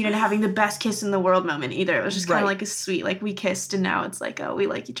 14 and having the best kiss in the world moment either. It was just kind of like a sweet, like, we kissed and now it's like, oh, we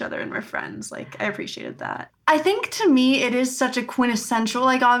like each other and we're friends. Like, I appreciated that. I think to me it is such a quintessential,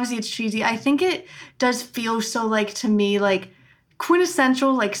 like, obviously it's cheesy. I think it does feel so, like, to me, like,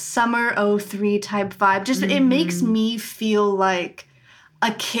 quintessential, like, summer 03 type vibe. Just, it makes me feel like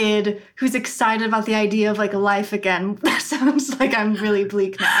a kid who's excited about the idea of, like, life again. That sounds like I'm really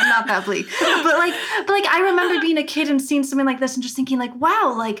bleak now. I'm not that bleak. But I remember being a kid and seeing something like this and just thinking, like,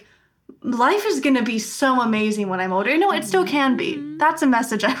 wow, like, life is going to be so amazing when I'm older. You know, it still can be. That's a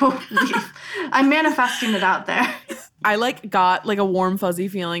message I will leave. I'm manifesting it out there. I, like, got, like, a warm, fuzzy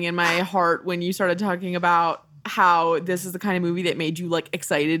feeling in my heart when you started talking about how this is the kind of movie that made you, like,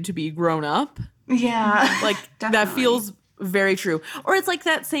 excited to be grown up. Yeah. Like, that feels very true. Or it's like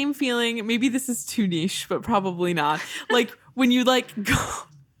that same feeling, maybe this is too niche, but probably not. Like, when you, like,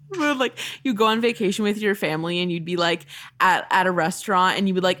 you go on vacation with your family and you'd be, like, at a restaurant and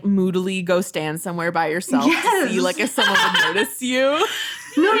you would, like, moodily go stand somewhere by yourself to see, like, if someone would notice you.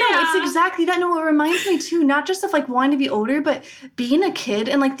 No, it's exactly that. No, it reminds me too, not just of, like, wanting to be older, but being a kid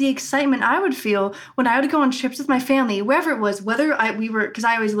and, like, the excitement I would feel when I would go on trips with my family, wherever it was, because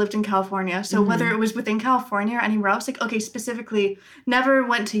I always lived in California, so whether it was within California or anywhere else, like, okay, specifically, never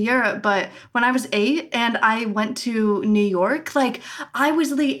went to Europe, but when I was 8 and I went to New York, like, I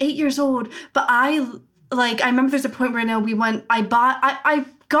was like 8 years old, but I remember there's a point where I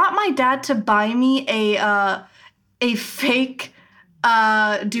got my dad to buy me a fake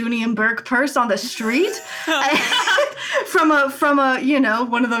Dooney and Burke purse on the street from a you know,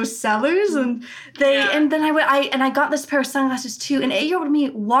 one of those sellers, and and then I got this pair of sunglasses too, and 8-year-old me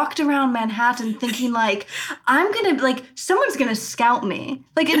walked around Manhattan thinking, like, I'm gonna, like, someone's gonna scout me,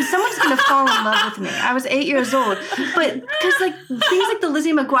 like, and someone's gonna fall in love with me. I was 8 years old, but because, like, things like the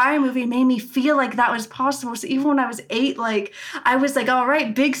Lizzie McGuire movie made me feel like that was possible. So even when I was 8, like, I was like, all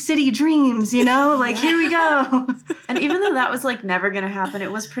right, big city dreams, you know, like, here we go. And even though that was, like, never gonna happen,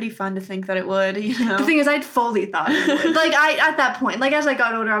 it was pretty fun to think that it would, you know. The thing is, I'd fully thought it would. Like, at that point, like, as I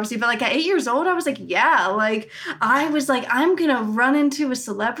got older, obviously, but, like, at 8 years old, I was like, yeah, like, I was like, I'm gonna run into a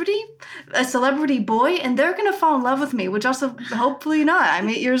celebrity boy, and they're gonna fall in love with me, which also, hopefully not. I'm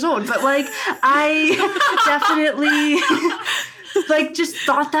 8 years old, but, like, I definitely like, just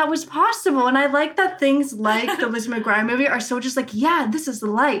thought that was possible. And I like that things like the Lizzie McGuire movie are so just like, yeah, this is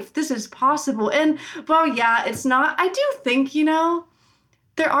life. This is possible. And, well, yeah, it's not. I do think, you know,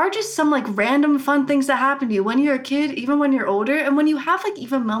 there are just some, like, random fun things that happen to you when you're a kid, even when you're older. And when you have, like,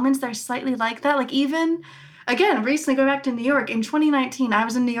 even moments that are slightly like that, like, even, again, recently going back to New York, in 2019, I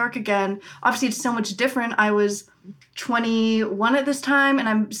was in New York again. Obviously, it's so much different. I was 21 at this time, and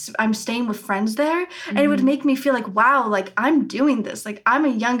I'm staying with friends there, and it would make me feel like, wow, like, I'm doing this, like, I'm a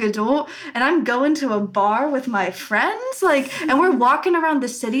young adult and I'm going to a bar with my friends, like, and we're walking around the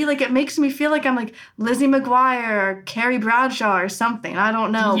city. Like, it makes me feel like I'm like Lizzie McGuire or Carrie Bradshaw or something. I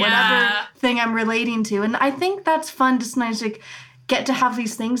don't know, whatever thing I'm relating to. And I think that's fun to sometimes, like, get to have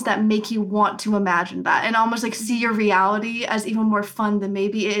these things that make you want to imagine that and almost, like, see your reality as even more fun than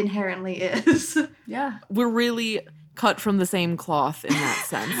maybe it inherently is. Yeah. We're really cut from the same cloth in that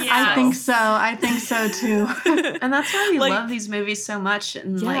sense. I think so too. And that's why we love these movies so much,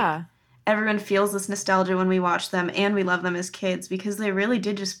 and like, everyone feels this nostalgia when we watch them, and we love them as kids because they really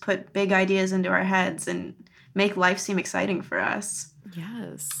did just put big ideas into our heads and make life seem exciting for us.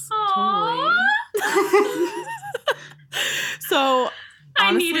 Yes. Aww. Totally. So, honestly,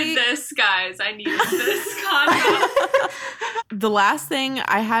 I needed this, guys. I needed this content. The last thing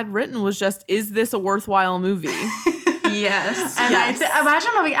I had written was just, is this a worthwhile movie? Yes. And imagine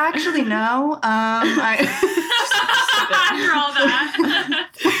I'm like, actually, no. After all that.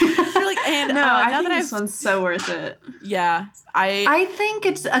 You're like, and I think this one's so worth it. Yeah. I think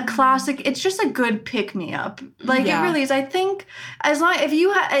it's a classic. It's just a good pick-me-up. Like, it really is. I think as long if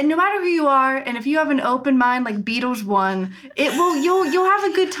you no matter who you are, and if you have an open mind like Beatles 1, you'll have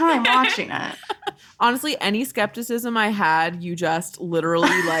a good time watching it. Honestly, any skepticism I had, you just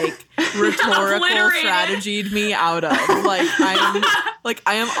literally like rhetorical strategied me out of. I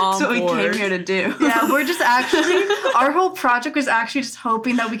am on That's what board. we came here to do. Yeah, we're just actually our whole project was actually just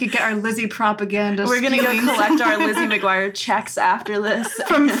hoping that we could get our Lizzie propaganda. We're gonna go collect our Lizzie McGuire checks after this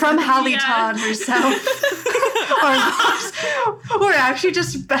from Hallie Todd herself. We're actually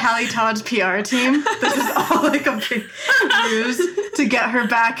just Hallie Todd's PR team. This is all like a big ruse to get her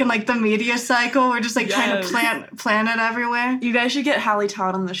back in like the media cycle. We're just like trying to plan it everywhere. You guys should get Hallie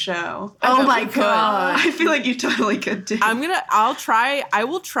Todd on the show. Oh my god. I feel like you totally could do. I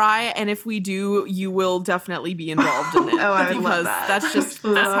will try, and if we do, you will definitely be involved in it. I would love that. That's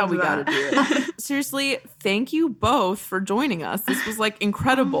how we gotta do it. Seriously, thank you both for joining us. This was like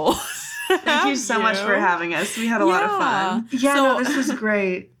incredible. Thank you so much for having us. We had a lot of fun. Yeah, this was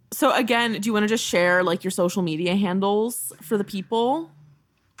great. So again, do you want to just share like your social media handles for the people?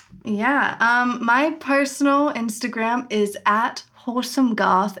 Yeah. My personal Instagram is at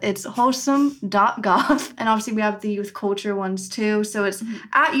wholesomegoth. It's wholesome.goth. And obviously we have the youth culture ones too. So it's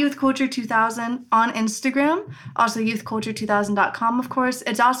at youthculture2000 on Instagram. Also youthculture2000.com, of course.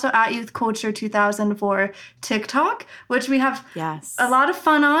 It's also at youthculture2000 for TikTok, which we have a lot of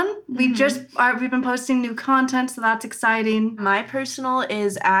fun on. We've been posting new content, so that's exciting. My personal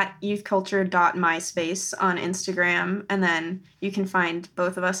is at youthculture.myspace on Instagram. And then you can find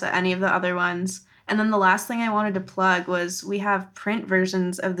both of us at any of the other ones. And then the last thing I wanted to plug was we have print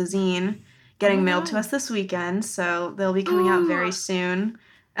versions of the zine getting mailed to us this weekend, so they'll be coming out very soon.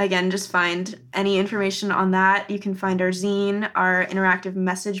 Again, just find any information on that. You can find our zine, our interactive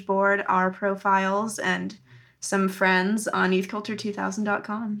message board, our profiles, and some friends on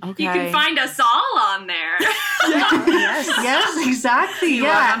youthculture2000.com. Okay. You can find us all on there. Yes, exactly. You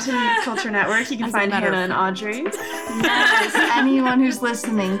log onto the Youth Culture Network, you can find Hannah and Audrey. Yes, anyone who's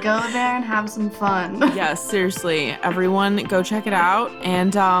listening, go there and have some fun. Yes, seriously. Everyone, go check it out.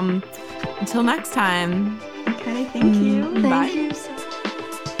 And until next time. Okay, thank you. Thank you.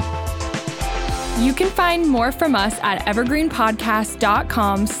 You can find more from us at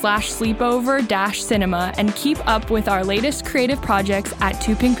evergreenpodcast.com/sleepover-cinema and keep up with our latest creative projects at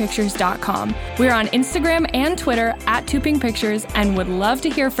twopinkpictures.com. We're on Instagram and Twitter at twopinkpictures and would love to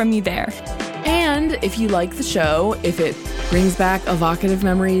hear from you there. And if you like the show, if it brings back evocative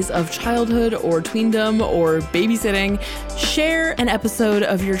memories of childhood or tweendom or babysitting, share an episode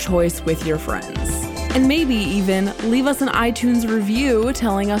of your choice with your friends. And maybe even leave us an iTunes review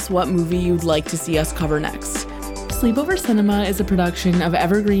telling us what movie you'd like to see us cover next. Sleepover Cinema is a production of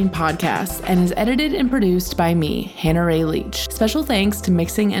Evergreen Podcasts and is edited and produced by me, Hannah Ray Leach. Special thanks to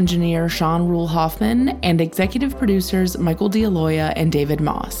mixing engineer Sean Rule Hoffman and executive producers Michael D'Aloia and David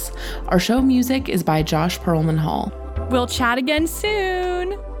Moss. Our show music is by Josh Perlman Hall. We'll chat again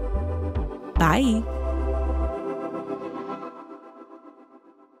soon. Bye.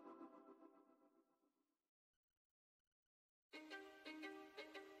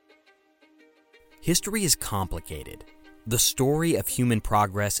 History is complicated. The story of human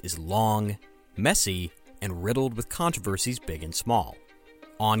progress is long, messy, and riddled with controversies big and small.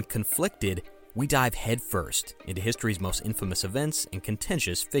 On Conflicted, we dive headfirst into history's most infamous events and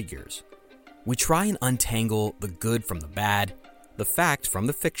contentious figures. We try and untangle the good from the bad, the fact from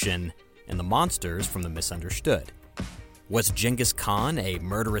the fiction, and the monsters from the misunderstood. Was Genghis Khan a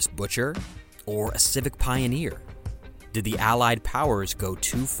murderous butcher or a civic pioneer? Did the Allied powers go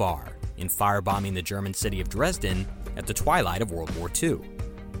too far in firebombing the German city of Dresden at the twilight of World War II?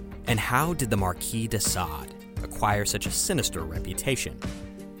 And how did the Marquis de Sade acquire such a sinister reputation?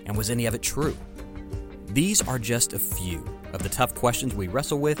 And was any of it true? These are just a few of the tough questions we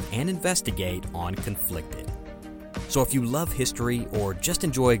wrestle with and investigate on Conflicted. So if you love history or just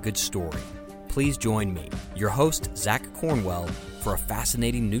enjoy a good story, please join me, your host, Zach Cornwell, for a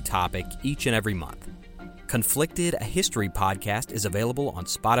fascinating new topic each and every month. Conflicted, a history podcast, is available on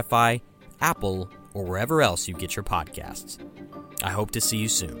Spotify, Apple, or wherever else you get your podcasts. I hope to see you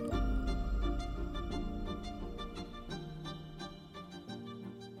soon.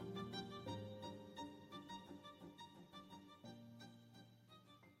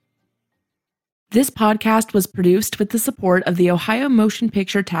 This podcast was produced with the support of the Ohio Motion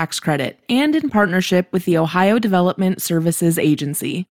Picture Tax Credit and in partnership with the Ohio Development Services Agency.